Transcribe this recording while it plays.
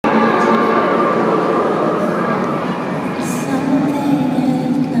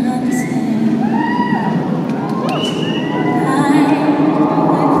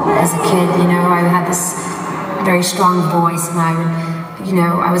very strong voice, and I would, you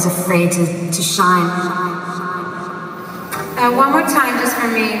know, I was afraid to shine. One more time, just for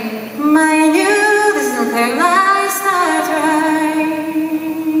me. My new, this is the third line, starts right.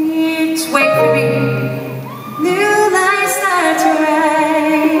 Wait for me. New light starts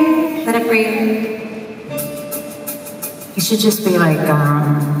right. Let it breathe. You should just be like, I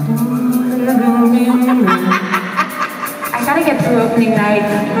gotta get through opening night.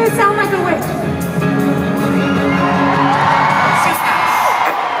 I sound like a witch.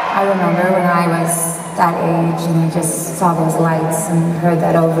 I remember when I was that age and I just saw those lights and heard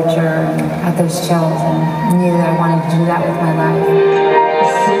that overture and had those chills and knew that I wanted to do that with my life.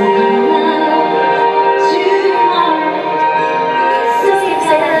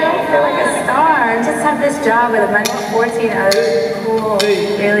 I feel like a star. I just have this job with a bunch of 14 other cool,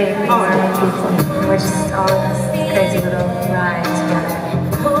 really normal people. We're just all in this crazy little ride together.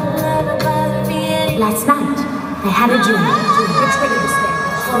 Last night, I had a dream. Which way did you stay?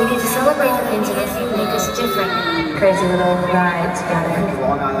 We need to celebrate the things that make us different. Crazy little ride together.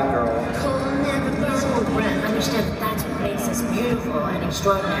 Long Island girl. Understand that that's what makes us beautiful and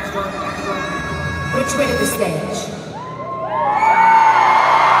extraordinary. Which way to the stage?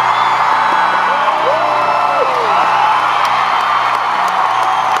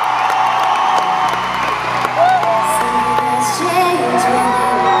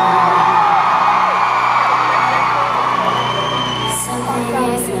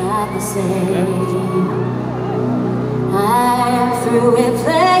 I'm through with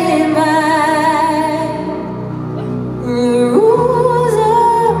playing by the rules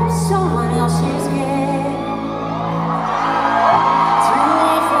of someone else's game. Too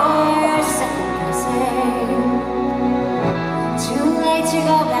late for second guessing. Too late to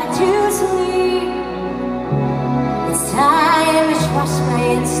go back to sleep. It's time to trust my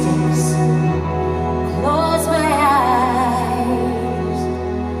instincts. Close my eyes.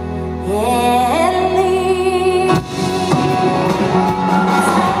 Yeah.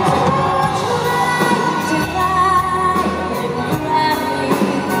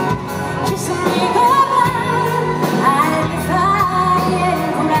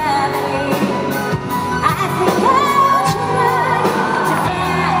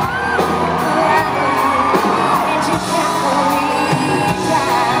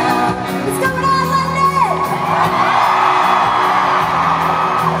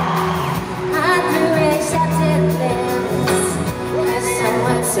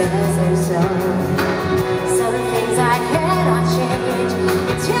 Some things I cannot change.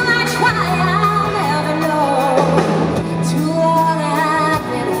 Until I try, I'll never know. Too long I've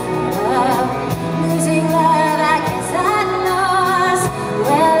been afraid of losing love. I guess I'm lost.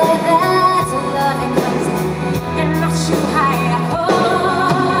 Well, if that's a love that comes in and not too high a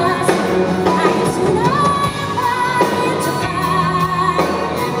cost. I used to know you're trying to find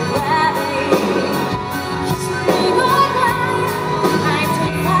gravity. Kiss me goodbye. I'm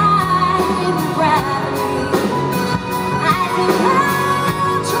too fine gravity. I think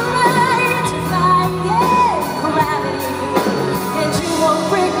I'll try to find gravity, and you won't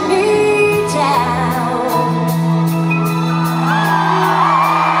bring me down.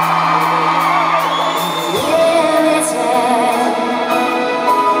 Limited,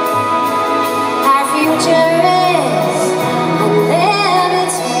 our future is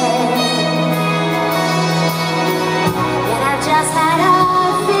unlimited, and I've just had a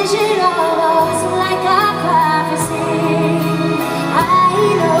vision almost like a prophecy. I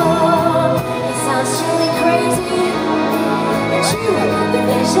know it sounds truly crazy, and true, the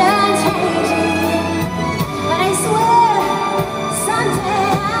vision's hazy, but I swear someday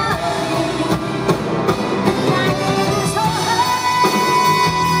I'll be. My name is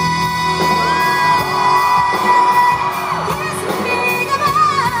kiss me goodbye.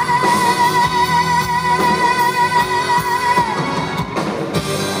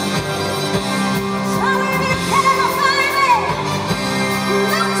 So if you ever find me,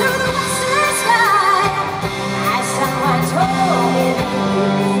 look to the western sky. As someone told me,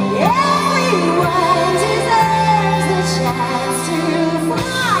 everyone deserves the chance to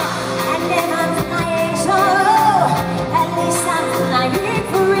fly. And if I'm flying solo, at least I'm flying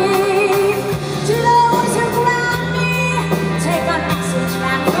free. To those who ground me, take a message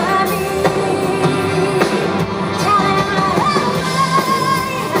back from me. Tell them I'm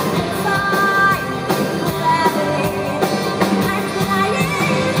flying gravity. I'm flying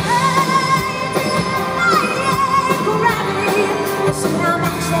gravity. Listen, I'm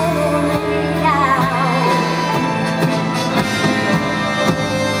actually down.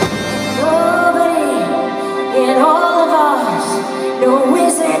 Nobody in all of us know